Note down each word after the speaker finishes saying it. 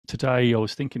today I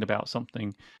was thinking about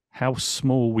something, how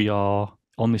small we are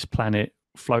on this planet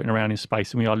floating around in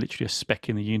space, and we are literally a speck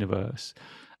in the universe.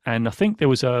 And I think there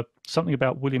was something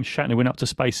about William Shatner went up to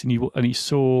space and he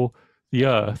saw the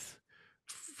Earth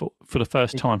for the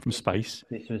first time from space.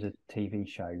 This was a TV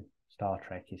show, Star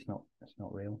Trek. It's not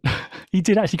real. He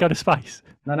did actually go to space.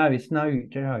 No, it's no,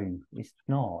 Joe. It's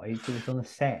not. It was on a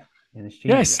set in a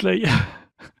studio. Yes, Lee.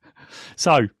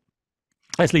 So,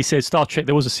 as Lee said, Star Trek,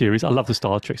 there was a series. I love the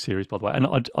Star Trek series, by the way. And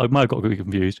I may have got a bit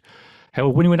confused. However,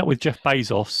 when he went up with Jeff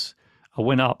Bezos, I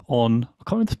went up on, I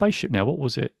can't remember the spaceship now. What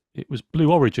was it? It was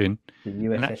Blue Origin. The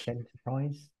USS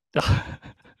Enterprise.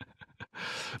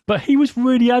 But he was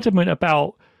really adamant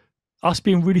about us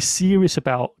being really serious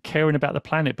about caring about the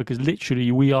planet, because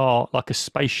literally we are like a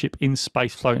spaceship in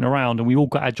space floating around, and we all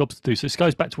got our jobs to do. So this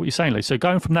goes back to what you're saying, Lee. So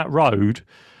going from that road,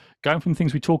 going from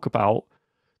things we talk about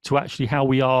to actually how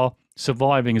we are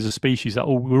surviving as a species, that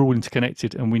we're all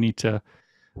interconnected and we need to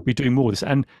be doing more of this.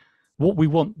 And what we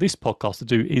want this podcast to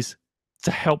do is to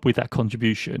help with that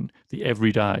contribution, the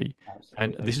everyday. Absolutely.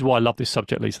 And this is why I love this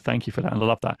subject, Lisa. Thank you for that. And I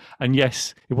love that. And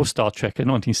yes, it was Star Trek, a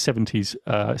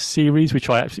 1970s series,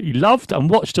 which I absolutely loved and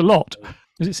watched a lot.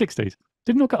 Was it 60s?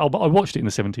 Didn't look at, but I watched it in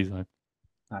the 70s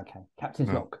though. Okay. Captain's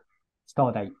log.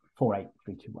 Stardate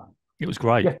 48321. It was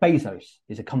great. Jeff Bezos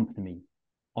is accompanying me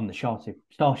on the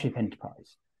Starship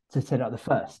Enterprise to set up the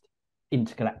first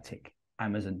intergalactic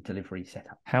Amazon delivery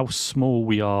setup. How small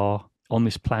we are on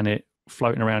this planet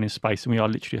floating around in space, and we are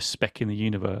literally a speck in the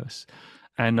universe.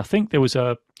 And I think there was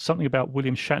something about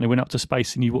William Shatner went up to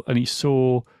space and he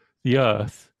saw the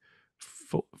Earth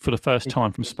for the first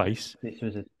time from space. This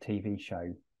was a TV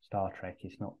show, Star Trek.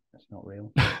 It's not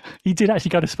real. He did actually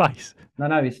go to space.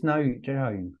 No, it's no,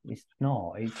 Joe. It's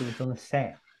not. It was on a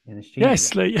set in a studio.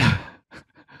 Yes, Lee.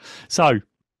 So,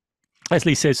 as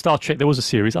Lee said, Star Trek, there was a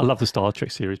series. I love the Star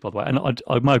Trek series, by the way. And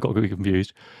I may have got a bit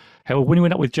confused. However, when he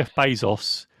went up with Jeff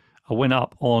Bezos, I went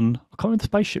up on, I can't remember the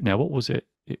spaceship now. What was it?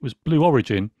 It was Blue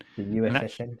Origin. The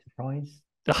USS Enterprise.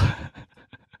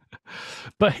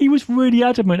 But he was really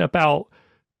adamant about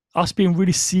us being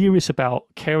really serious about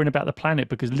caring about the planet,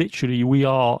 because literally we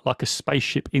are like a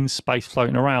spaceship in space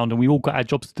floating around, and we all got our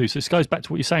jobs to do. So this goes back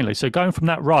to what you're saying, Lee. So going from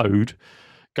that road,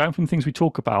 going from things we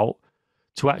talk about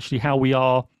to actually how we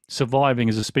are surviving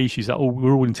as a species, that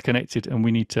we're all interconnected and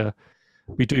we need to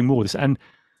be doing more of this. And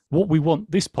what we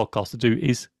want this podcast to do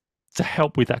is to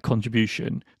help with that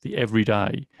contribution, the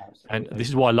everyday. Absolutely. And this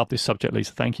is why I love this subject,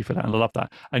 Lisa. Thank you for that. And I love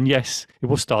that. And yes, it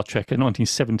was Star Trek, a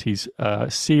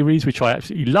 1970s series, which I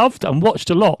absolutely loved and watched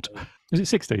a lot. Was it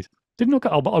 60s? Didn't look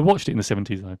at, but I watched it in the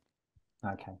 70s though.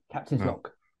 Okay. Captain's log.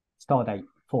 Stardate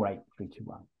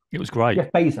 48321. It was great.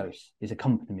 Jeff Bezos is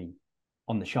accompanying me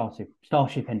on the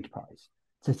Starship Enterprise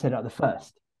to set up the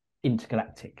first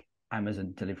intergalactic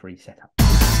Amazon delivery setup.